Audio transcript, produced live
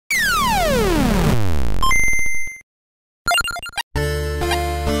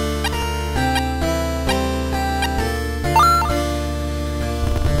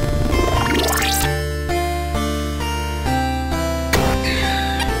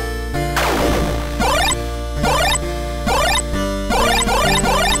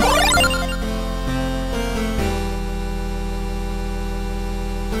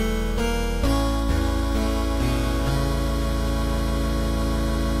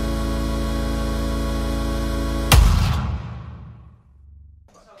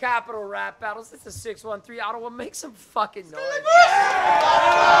Capital Rap Battles. It's the 613 Ottawa. Make some fucking noise.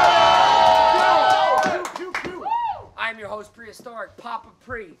 I'm your host, Prehistoric Papa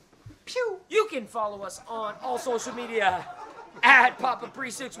Pre. Pew. You can follow us on all social media at Papa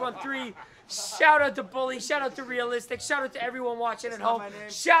Pre 613. Shout out to Bully. Shout out to Realistic. Shout out to everyone watching at home.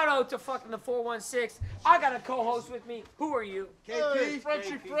 Shout out to fucking the 416. I got a co-host with me. Who are you? KP.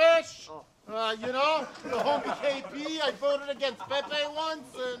 Frenchy Fresh. You know, the homie KP. I voted against Peppe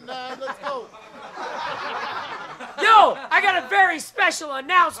once, and let's go. Yo, I got a very special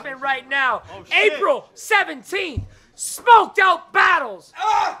announcement right now. April 17th, Smoked Out Battles.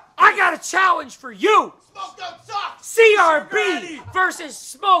 I got a challenge for you. Smoked Out sucks. CRB versus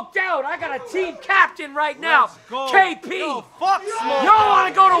Smoked Out. I got a team captain right now. KP. Yo, fuck Smoked Y'all want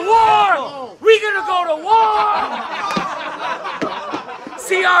to go to war? We gonna go to war.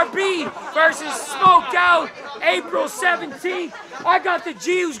 CRB versus Smoked Out, April 17th. I got the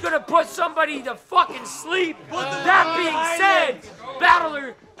G who's gonna put somebody to fucking sleep. That being said,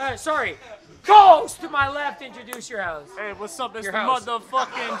 co-host to my left, introduce your house. Hey, what's up? It's Your the house.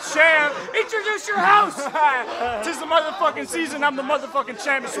 motherfucking champ. Introduce your house. Tis the motherfucking season. I'm the motherfucking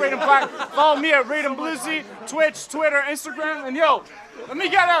champ. Straight and black. Follow me at Raiden Blizzy, Twitch, Twitter, Instagram, and yo, let me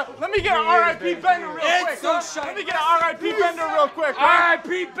get an R.I.P. Bender real quick. Let me get an R.I.P. Bender real quick.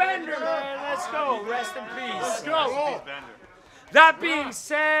 R.I.P. Bender, man. Let's go. Rest in peace. Let's go. That being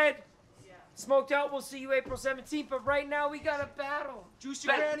said, Smoked Out, we'll see you April 17th, but right now we got a battle. Juice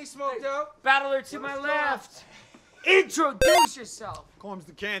your granny, Smoked Out. Battler to my left. Introduce yourself. Cormz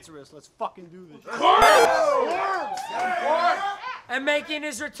the Cancerous. Let's fucking do this. And making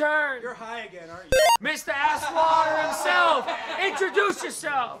his return, You're high again, aren't you? Mr. Asswater himself. Introduce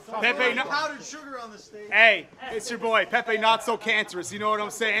yourself. Pepe, Powdered sugar on the stage. hey, it's your boy Pepe, not so cancerous. You know what I'm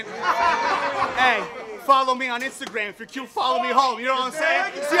saying? Hey, follow me on Instagram. If you're cute, follow me home. You know what I'm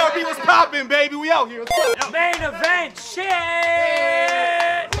saying? CRB was popping, baby. We out here. Let's go. Main event shit.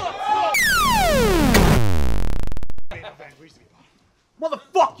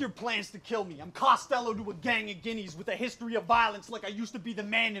 Motherfuck your plans to kill me. I'm Costello to a gang of guineas with a history of violence like I used to be the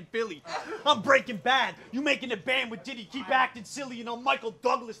man in Philly. I'm Breaking Bad. You making a band with Diddy. Keep acting silly. You know Michael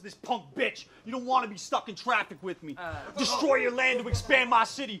Douglas, this punk bitch. You don't want to be stuck in traffic with me. Destroy your land to expand my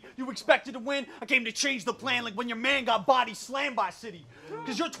city. You expected to win? I came to change the plan like when your man got body slammed by City.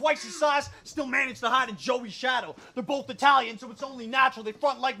 Because you're twice his size, still managed to hide in Joey's shadow. They're both Italian, so it's only natural. They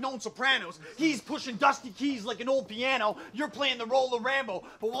front like known sopranos. He's pushing dusty keys like an old piano. You're playing the role of Rambo.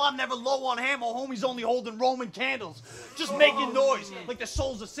 But while I'm never low on ammo, homie's only holding Roman candles. Just making noise like the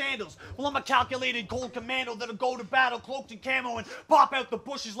soles of sandals. Well, I'm a calculated cold commando that'll go to battle cloaked in camo and pop out the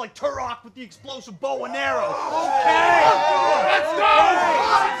bushes like Turok with the explosive bow and arrow. Okay! Let's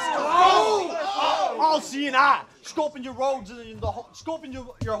go! All seeing eye. Scoping your roads and scoping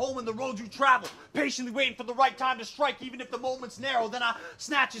your home and the roads you travel. Patiently waiting for the right time to strike, even if the moment's narrow. Then I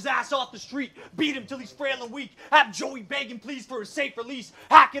snatch his ass off the street, beat him till he's frail and weak. Have Joey begging please for a safe release.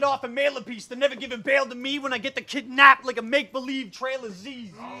 Hack it off and mail a piece. They're never giving bail to me when I get the kidnapped like a make-believe Trail of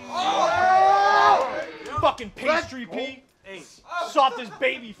Z's. Fucking pastry P. Soft as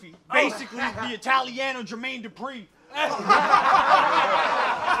baby feet. Basically, the Italiano Jermaine Dupri. What?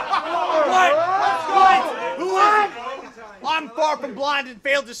 Who is it? I'm far from blind and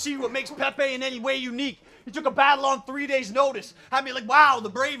failed to see what makes Pepe in any way unique. He took a battle on 3 days' notice. Had me like, wow, the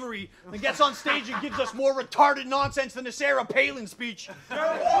bravery. Then gets on stage and gives us more retarded nonsense than a Sarah Palin speech.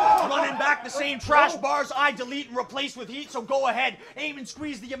 Running back the same trash bars I delete and replace with heat, so go ahead. Aim and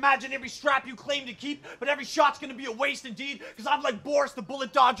squeeze the imaginary strap you claim to keep, but every shot's gonna be a waste indeed, because I'm like Boris the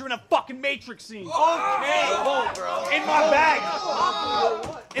Bullet Dodger in a fucking Matrix scene. Okay.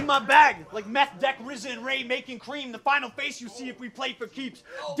 In my bag, like meth deck, Rizza and Ray making cream. The final face you see if we play for keeps.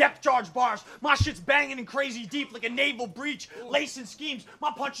 Depth charge bars. My shit's banging and crazy deep like a naval breach. Lacing schemes.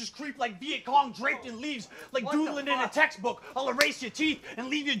 My punches creep like Viet Cong draped in leaves. Like doodling in a textbook. I'll erase your teeth and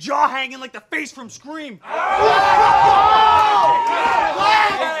leave your jaw hanging like the face from Scream.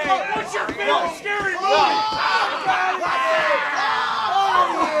 What's your favorite scary movie?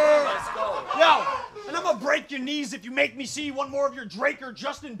 Yo, and I'm gonna break your knees if you make me see one more of your Drake or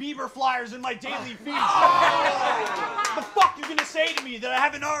Justin Bieber flyers in my daily feed. The fuck you gonna say to me that I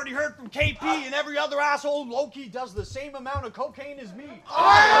haven't already heard from KP and every other asshole low-key does the same amount of cocaine as me?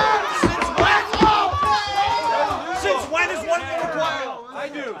 Since when is one of the requirements? I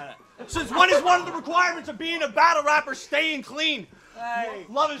do. Since when is one of the requirements of being a battle rapper staying clean? Hey.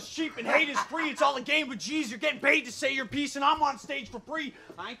 Love is cheap and hate is free. It's all a game, but geez, you're getting paid to say your piece, and I'm on stage for free.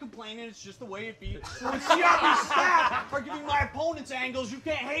 I ain't complaining, it's just the way it be. When CRB staff are giving my opponents angles, you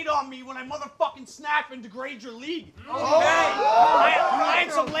can't hate on me when I motherfucking snap and degrade your league. Okay? I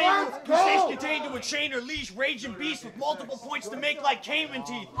ain't some lame who stays contained to a chain or leash, raging beast with multiple points to make like caveman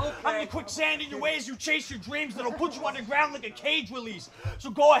teeth. I'm the quicksand in your ways, you chase your dreams that'll put you underground like a cage release.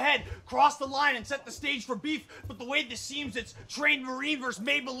 So go ahead, cross the line and set the stage for beef, but the way this seems, it's trained Marine versus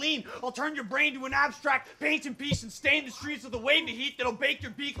Maybelline. I'll turn your brain to an abstract painting piece and stain the streets with a wave of heat that'll bake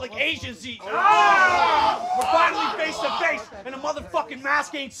your beak like Asians eat. We're finally face to face, and a motherfucking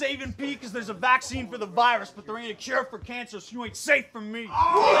mask ain't saving P because there's a vaccine for the virus, but there ain't a cure for cancer, so you ain't safe from me. Main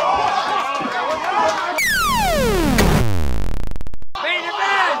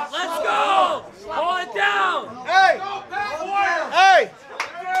event, let's go! Hold it down! Hey! Hey!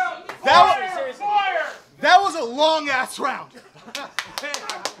 That was a long-ass round.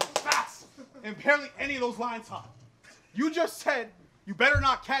 And barely any of those lines hot. You just said, you better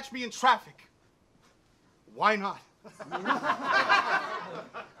not catch me in traffic. Why not?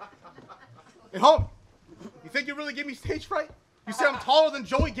 Hey, homie, you think you really give me stage fright? You say I'm taller than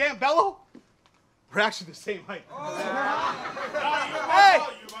Joey Gambello? We're actually the same height. Hey,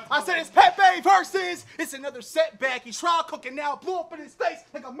 I said it's Peppe versus, it's another setback. He's trial cooking now, blew up in his face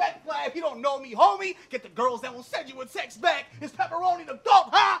like a Met flag. You don't know me, homie. Get the girls that will send you a text back. Is Pepperoni the goat,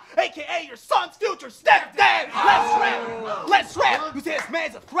 huh? AKA your son's future stepdad. Let's rap. You say this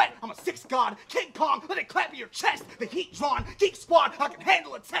man's a threat. I'm a six god, King Kong. Let it clap in your chest. The heat drawn, geek squad. I can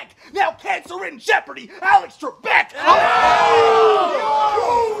handle a tech. Now cancer in jeopardy. Alex Trebek.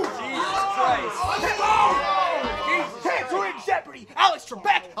 Jesus Christ. Cancer in jeopardy, Alex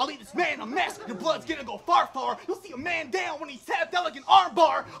Trebek. I'll leave this man a mess. Your blood's gonna go far, far. You'll see a man down when he's tapped elegant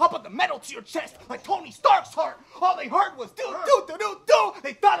armbar. I'll put the metal to your chest like Tony Stark's heart. All they heard was do do do do do.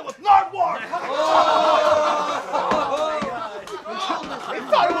 They thought it was Nardwar. They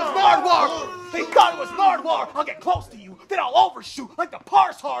thought it was Nardwar. They thought it was Nardwar. I'll get close to you, then I'll overshoot like the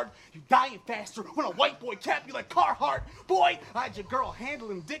par's hard. You dying faster when a white boy cap you like Carhartt. Boy, I had your girl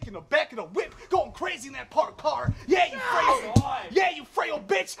handling dick in the back of the whip, going crazy in that parked car. Yeah, you frail. Yeah, you frail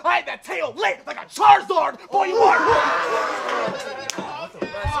bitch. I had that tail lit like a Charizard. Boy, you aren't hard.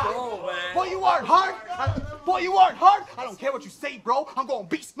 Boy, you aren't hard. Boy, you aren't hard. I don't care what you say, bro. I'm going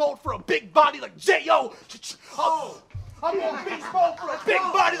beast mode for a big body like J.O. I'm going beast mode for a big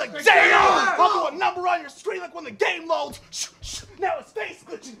body like J.O. I'll do a number on your screen like when the game loads. Now his face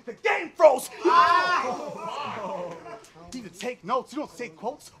glitching, the game froze. You need to take notes, you don't say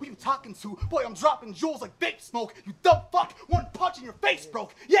quotes. Who you talking to? Boy, I'm dropping jewels like big smoke. You dumb fuck, one punch and your face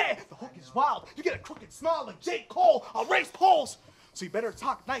broke. Yeah, the hook is wild. You get a crooked smile like J. Cole. I'll raise poles. So you better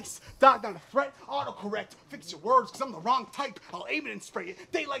talk nice, dog down a threat, autocorrect, fix your words, cause I'm the wrong type. I'll aim it and spray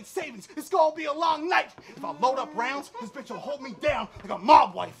it, daylight savings, it's gonna be a long night. If I load up rounds, this bitch will hold me down like a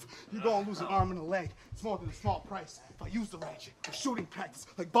mob wife. You gonna lose an arm and a leg, it's more than a small price. If I use the ratchet for shooting practice,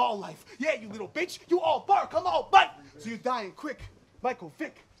 like ball life. Yeah, you little bitch, you all bark, I'm all bite. So you're dying quick, Michael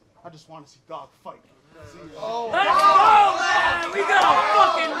Vick. I just wanna see dog fight. See you. Oh. Let's go, man! We got a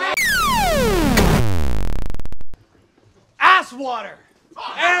fucking Ass water.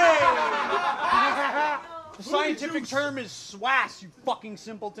 Hey! The scientific term is swass, you fucking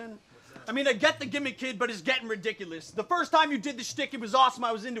simpleton. I mean, I get the gimmick, kid, but it's getting ridiculous. The first time you did the shtick, it was awesome,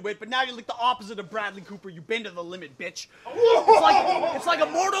 I was into it, but now you're like the opposite of Bradley Cooper. You've been to the limit, bitch. It's like a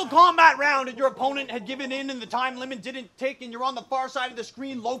Mortal Kombat round and your opponent had given in and the time limit didn't tick and you're on the far side of the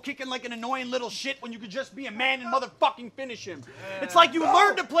screen low kicking like an annoying little shit when you could just be a man and motherfucking finish him. It's like you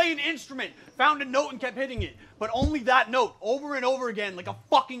learned to play an instrument, found a note and kept hitting it, but only that note over and over again like a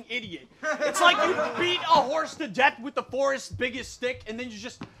fucking idiot. It's like you beat a horse to death with the forest's biggest stick and then you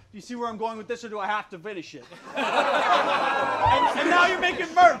just... Do you see where I'm going with this, or do I have to finish it? and now you're making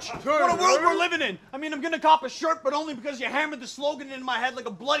merch. What a world we're living in. I mean, I'm gonna cop a shirt, but only because you hammered the slogan into my head like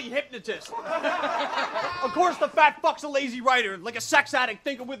a bloody hypnotist. Of course, the fat fuck's a lazy writer. Like a sex addict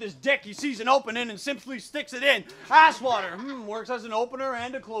thinking with his dick, he sees an opening and simply sticks it in. Ass water, works as an opener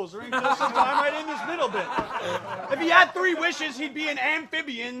and a closer, and kills some time right in this middle bit. If he had 3 wishes, he'd be an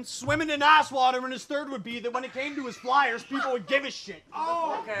amphibian, swimming in ass water, and his third would be that when it came to his flyers, people would give a shit.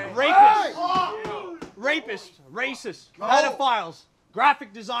 Oh, okay. Rapists, racists, pedophiles,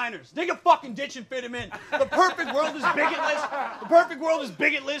 graphic designers. Dig a fucking ditch and fit him in. The perfect world is bigotless. The perfect world is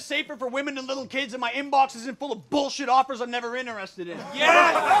bigotless, safer for women and little kids, and my inbox isn't full of bullshit offers I'm never interested in.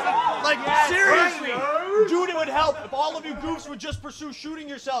 Yes! Like, seriously, dude, it would help if all of you goofs would just pursue shooting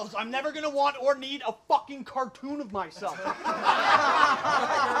yourselves. I'm never gonna want or need a fucking cartoon of myself.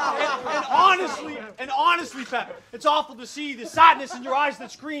 And honestly, And honestly, Peppe, it's awful to see the sadness in your eyes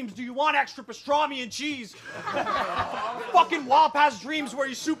that screams, do you want extra pastrami and cheese? Fucking Wop has dreams where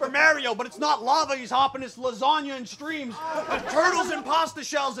he's Super Mario, but it's not lava he's hopping, it's lasagna and streams. Turtles and pasta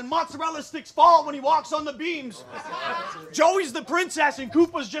shells and mozzarella sticks fall when he walks on the beams. Joey's the princess and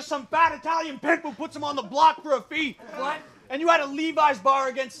Koopa's just some fat Italian pimp who puts him on the block for a fee. What? And you had a Levi's bar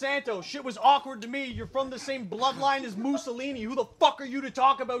against Santos. Shit was awkward to me. You're from the same bloodline as Mussolini. Who the fuck are you to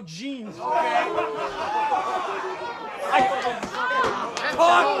talk about jeans? Fuck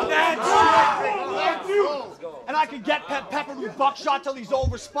that shit! And I can get Peppe with buckshot till he's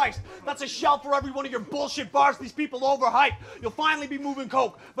overspiced. That's a shell for every one of your bullshit bars these people overhype. You'll finally be moving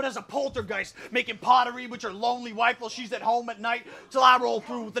coke, but as a poltergeist, making pottery with your lonely wife while she's at home at night, till I roll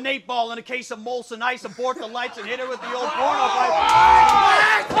through with an 8-ball and a case of Molson Ice, abort the lights and hit her with the old porno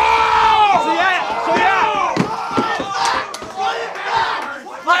pipe. So yeah.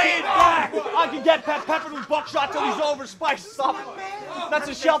 Play it back! I can get Peppe with buckshot till he's overspiced. Stop it. That's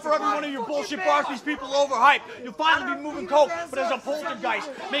a shell for every one of your bullshit bars these people overhype. You'll finally be moving coke, but as a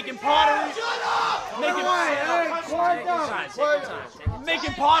poltergeist, making pottery,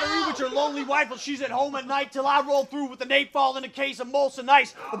 making pottery with your lonely wife while she's at home at night, till I roll through with an 8-ball and a case of Molson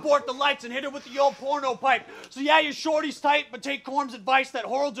Ice, abort the lights and hit her with the old porno pipe. So yeah, your shorty's tight, but take Cormz' advice that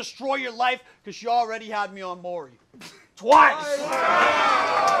whore'll destroy your life, because she already had me on Maury. Twice!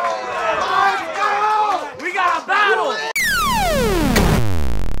 We got a battle!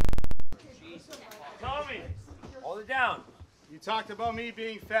 Tommy, Hold it down. you talked about me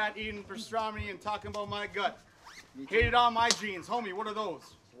being fat, eating pastrami, and talking about my gut. You hated on my jeans. Homie, what are those?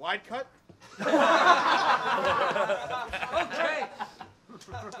 Wide cut? Okay.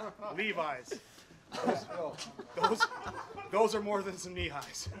 Levi's. Those are more than some knee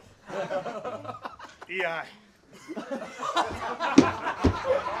highs. EI.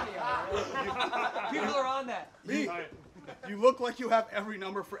 People are on that. You look like you have every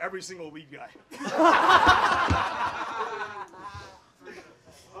number for every single weed guy.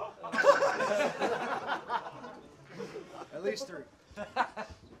 At least 3.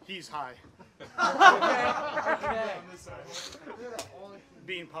 He's high. Okay.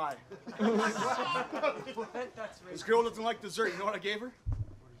 Bean pie. This girl doesn't like dessert. You know what I gave her?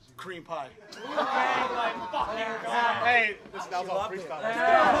 Cream pie. Hey, this that was all freestyle.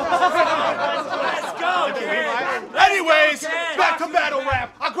 Let's go, kid. Anyways, back to battle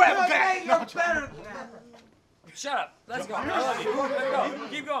rap. I grab a bat. No, Better than that. Shut up. Let's go. I love you. Let's go.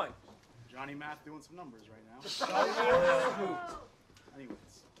 Keep going. Johnny Math doing some numbers right now.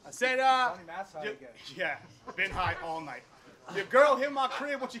 Anyways, I said, Math's high again. yeah, been high all night. Your girl hit my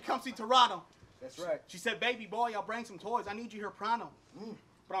crib when she comes to Toronto. That's right. She said, baby boy, I'll bring some toys. I need you here pronto.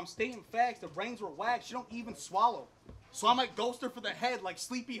 But I'm stating facts. The brains were whacked. She don't even swallow. So I might ghost her for the head like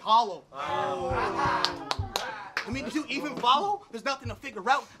Sleepy Hollow. I mean, did you even follow? There's nothing to figure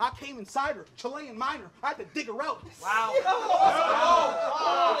out. I came inside her, Chilean minor. I had to dig her out. Wow.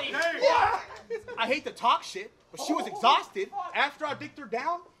 I hate to talk shit, but she was exhausted after I digged her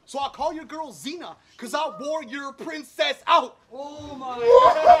down. So I call your girl Xena, cause I wore your princess out. Oh my.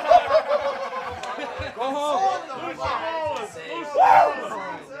 Go home.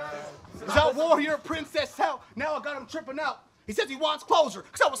 Cause I wore your princess out. Now I got him tripping out. He says he wants closure,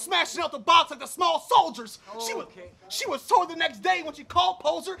 cause I was smashing out the box like the small soldiers. She was sore the next day when she called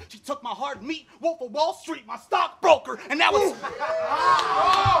poser. She took my hard meat, Wolf of Wall Street, my stockbroker, and that was.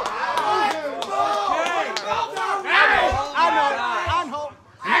 I know.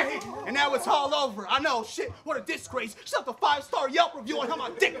 And now it's all over. I know, shit, what a disgrace. She left a 5-star Yelp review on how my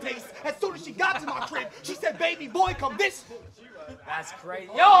dick tastes. As soon as she got to my crib, she said, baby boy, come this. That's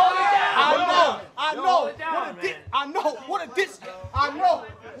crazy. Yo, hold it down. I know. Hold it down, What a man. dick. I know. What a diss. I know.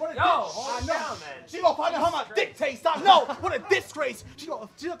 What a Yo, hold it down, man. She gonna find out how my dick tastes. I know. What a disgrace. She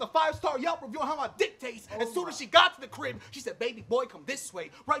left a 5-star Yelp review on how my dick tastes. As soon as she got to the crib, she said, baby boy, come this way.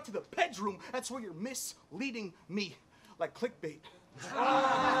 Right to the bedroom. That's where you're misleading me. Like clickbait. Homie,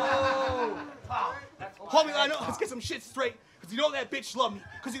 I know. Let's get some shit straight. Cause you know that bitch love me.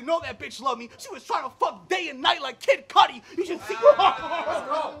 Cause you know that bitch love me. She was trying to fuck day and night like Kid Cudi. You should see.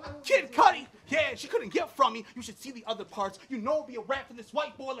 Kid Cudi. Yeah, she couldn't get from me. You should see the other parts. You know it'll be a rap for this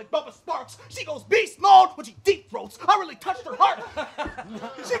white boy like Bubba Sparks. She goes beast mode when she deep throats. I really touched her heart.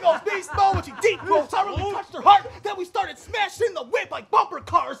 She goes beast mode when she deep throats. I really touched her heart. Then we started smashing the whip like bumper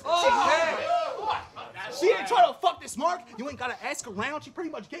cars. She ain't trying to fuck this mark. You ain't gotta ask around. She pretty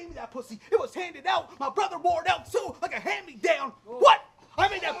much gave me that pussy. It was handed out. My brother wore it out too, like a hand-me-down. What? I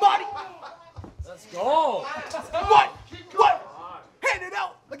made that body. Let's go. What? What? Handed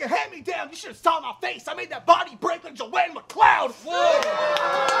out like a hand-me-down. You should have saw my face. I made that body break like Joanne McLeod. Whoa.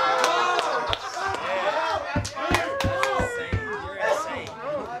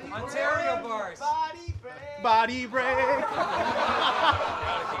 body break.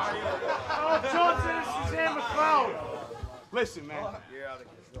 Oh, Johnson and Suzanne McCloud. Listen, man. You're out of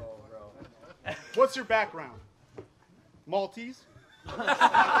control, bro. What's your background? Maltese? Wow.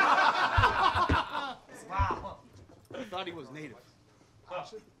 I thought he was native.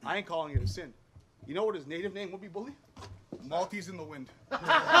 I ain't calling it a sin. You know what his native name would be, bully? Maltese in the wind. Let's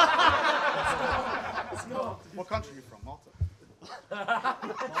go. What country are you from? Malta.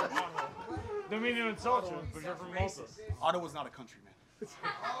 Don't mean to insult you, but you're from Malta. Ottawa's not a country, man.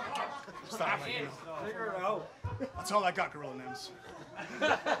 Stop, like, Figure it out. that's all I got, Gorilla Names.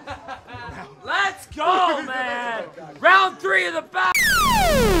 Let's go, man. Round 3 of the battle.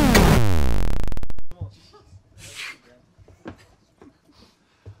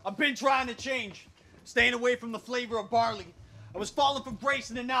 I've been trying to change, staying away from the flavor of barley. I was falling from grace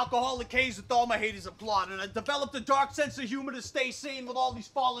in an alcoholic haze with all my haters applaud, and I developed a dark sense of humor to stay sane with all these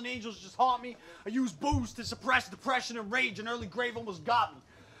fallen angels just haunt me. I used booze to suppress depression and rage, and early grave almost got me.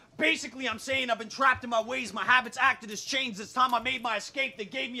 Basically, I'm saying I've been trapped in my ways, my habits acted as chains. This time I made my escape, they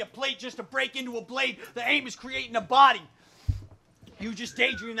gave me a plate just to break into a blade. The aim is creating a body. You just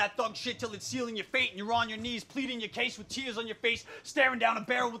daydream that thug shit till it's sealing your fate, and you're on your knees, pleading your case with tears on your face, staring down a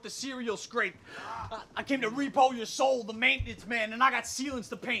barrel with the cereal scraped. I came to repo your soul, the maintenance man, and I got sealants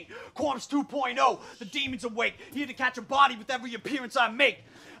to paint. Cormz 2.0, the demons awake, here to catch a body with every appearance I make.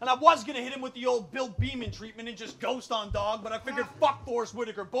 And I was gonna hit him with the old Bill Beeman treatment and just ghost on dog, but I figured fuck Forrest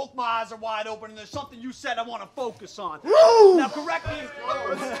Whitaker. Both my eyes are wide open, and there's something you said I want to focus on. Woo! Now correct me.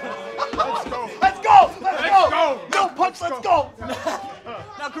 Let's go. Let's go! Let's go! No punch, let's go!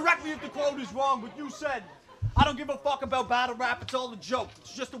 Now correct me if the quote is wrong, but you said, I don't give a fuck about battle rap, it's all a joke.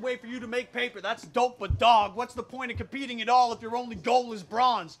 It's just a way for you to make paper. That's dope, but dog, what's the point of competing at all if your only goal is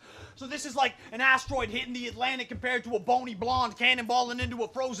bronze? So this is like an asteroid hitting the Atlantic compared to a bony blonde cannonballing into a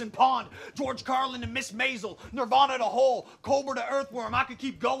frozen pond. George Carlin and Miss Maisel, Nirvana to Hole, Cobra to Earthworm. I could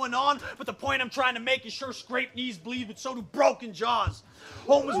keep going on, but the point I'm trying to make is sure scraped knees bleed, but so do broken jaws.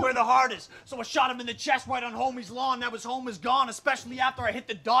 Home is where the heart is, so I shot him in the chest right on homie's lawn. Now his home is gone, especially after I hit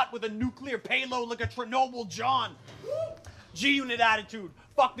the dot with a nuclear payload like a Chernobyl John. G-Unit attitude.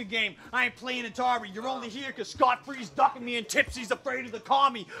 Fuck the game. I ain't playing Atari. You're only here because Scott Free's ducking me and Tipsy's afraid of the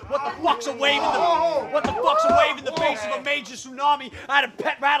commie. What the fuck's a wave in the face of a major tsunami? I had a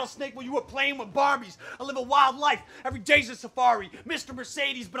pet rattlesnake while you were playing with Barbies. I live a wild life. Every day's a safari. Mr.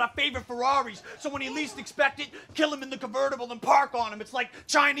 Mercedes, but I favor Ferraris. So when you least expect it, kill him in the convertible and park on him. It's like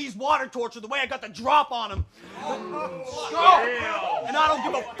Chinese water torture, the way I got the drop on him. And I don't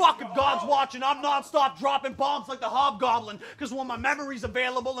give a fuck if God's watching. I'm non-stop dropping bombs like the Hobgoblin. Because when my memory's available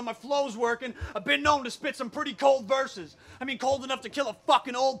and my flow's working, I've been known to spit some pretty cold verses. I mean, cold enough to kill a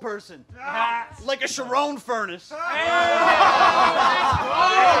fucking old person. Like a Sharon furnace.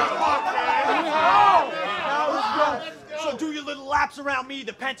 So do your little laps around me.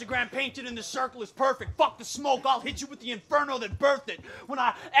 The pentagram painted in the circle is perfect. Fuck the smoke, I'll hit you with the inferno that birthed it. When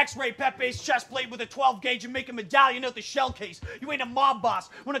I x-ray Pepe's chest plate with a 12 gauge and make a medallion out the shell case. You ain't a mob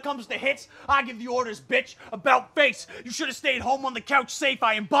boss. When it comes to hits, I give the orders, bitch. About face. You should have stayed home on the couch safe.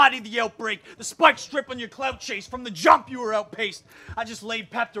 I embodied the outbreak. The spike strip on your clout chase. From the jump you were outpaced. I just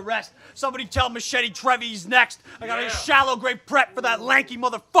laid Pep to rest. Somebody tell Machete Trevi he's next. I got a shallow grade prep for that lanky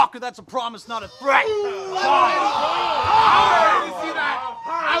motherfucker. That's a promise, not a threat. I would see that.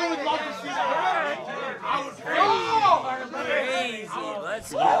 I would love to see that. I would Crazy.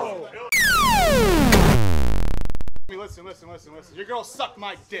 Let's go. Listen. Your girl sucked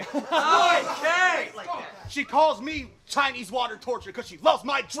my dick. Okay. She calls me Chinese water torture because she loves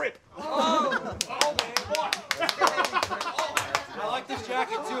my drip. I like this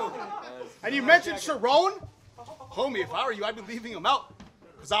jacket too. And you mentioned Sharon? Homie, if I were you, I'd be leaving him out.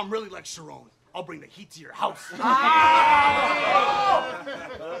 Because I'm really like Sharon. I'll bring the heat to your house. We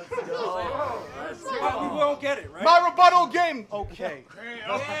won't get it, right? My rebuttal game. Okay. I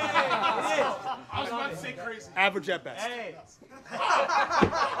was about to say crazy. Average at best. Hey.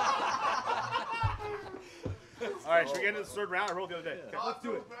 All right, should we get into the third round? I rolled the other day. Okay. Let's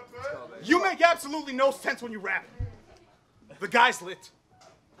do it. You make absolutely no sense when you rap. The guy's lit.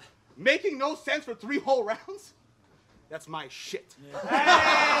 Making no sense for 3 whole rounds? That's my shit. Let's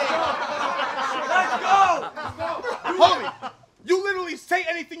go! Homie, you literally say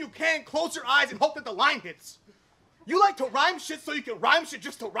anything you can, close your eyes, and hope that the line hits. You like to rhyme shit so you can rhyme shit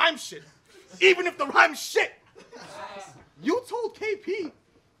just to rhyme shit. Even if the rhyme's shit. You told KP,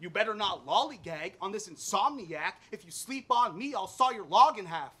 you better not lollygag on this insomniac. If you sleep on me, I'll saw your log in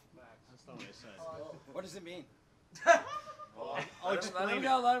half. That's not what I said. What does it mean? I'll explain Let him it.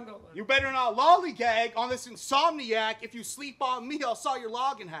 go, let him go. You better not lollygag on this insomniac. If you sleep on me, I'll saw your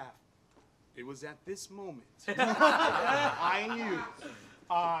log in half. It was at this moment I knew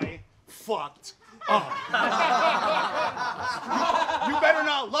I fucked up. You better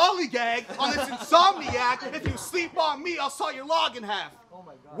not lollygag on this insomniac. If you sleep on me, I'll saw your log in half. Oh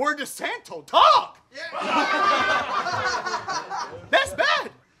my God. Word to Santo, dog. That's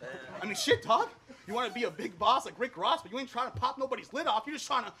bad. I mean, shit, dog. You want to be a big boss like Rick Ross, but you ain't trying to pop nobody's lid off. You're just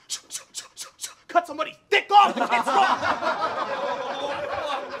trying to cut somebody's dick off. The kid's wrong.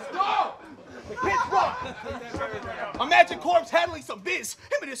 Let's go. The kid's wrong. Imagine Cormz handling some biz.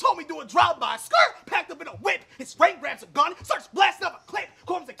 Him and his homie do a drive-by. Skirt, packed up in a whip. His friend grabs a gun, starts blasting up a clip.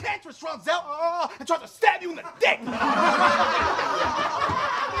 Cormz the Cancerous runs out and tries to stab you in the dick. He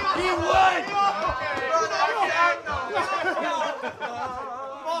would.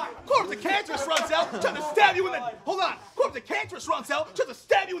 Cormz the Cancerous runs out, trying to stab you in the... Hold on. Cormz the Cancerous runs out, trying to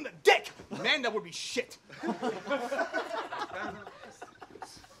stab you in the dick. Man, that would be shit.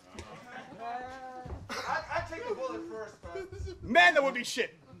 I'd take the bullet first, bro. Man, that would be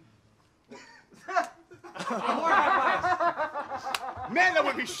shit. Man, that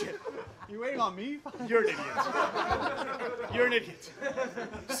would be shit. You waiting on me? You're an idiot. You're an idiot.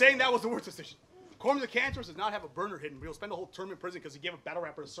 Saying that was the worst decision. Cormz the Cancerous does not have a burner hidden, but he'll spend a whole term in prison because he gave a battle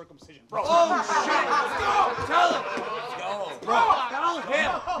rapper a circumcision. Bro. Oh, shit. Let's go. Tell him. Let's go. Bro, tell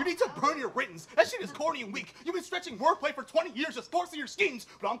him. You need to burn your writtens. That shit is corny and weak. You've been stretching wordplay for 20 years, just forcing your schemes.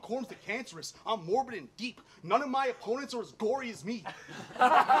 But I'm Cormz the Cancerous. I'm morbid and deep. None of my opponents are as gory as me.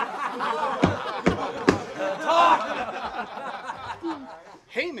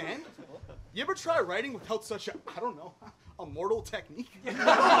 Hey, man. You ever try writing without such a, I don't know, a mortal technique? What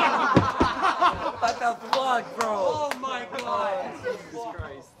the fuck, bro? Oh my God. Jesus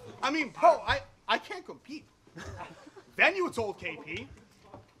Christ. I mean, bro, I can't compete. Then you told KP,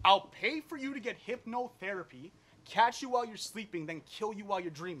 I'll pay for you to get hypnotherapy, catch you while you're sleeping, then kill you while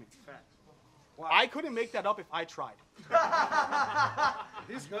you're dreaming. Wow. I couldn't make that up if I tried.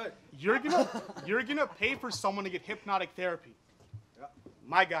 He's good. You're gonna pay for someone to get hypnotic therapy.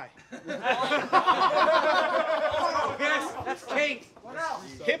 My guy. Yes, that's Kate. What else?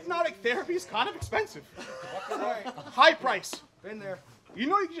 Hypnotic therapy is kind of expensive. High price. Been there. You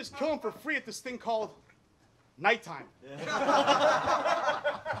know you can just kill him for free at this thing called nighttime. But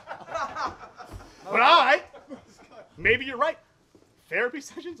all right, maybe you're right. Therapy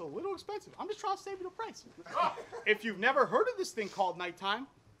session's a little expensive. I'm just trying to save you the price. If you've never heard of this thing called nighttime,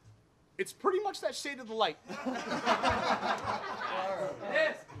 it's pretty much that shade of the light.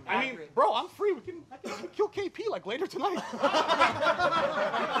 I mean, bro, I'm free. I can kill KP like later tonight.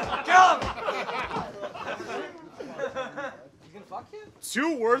 Kill him. You gonna fuck him?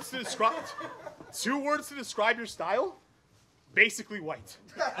 Two words to describe your style. Basically white.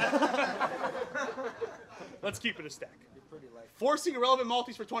 Let's keep it a stack. Forcing irrelevant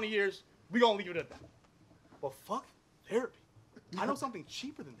multis for 20 years, we gonna leave it at that. But fuck therapy. I know something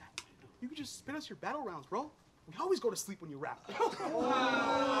cheaper than that. You can just spit us your battle rounds, bro. We always go to sleep when you rap. That's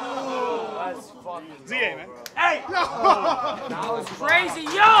fucking ZA, man. Hey! That was crazy.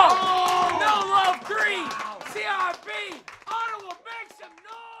 Yo! No Love 3! CRB!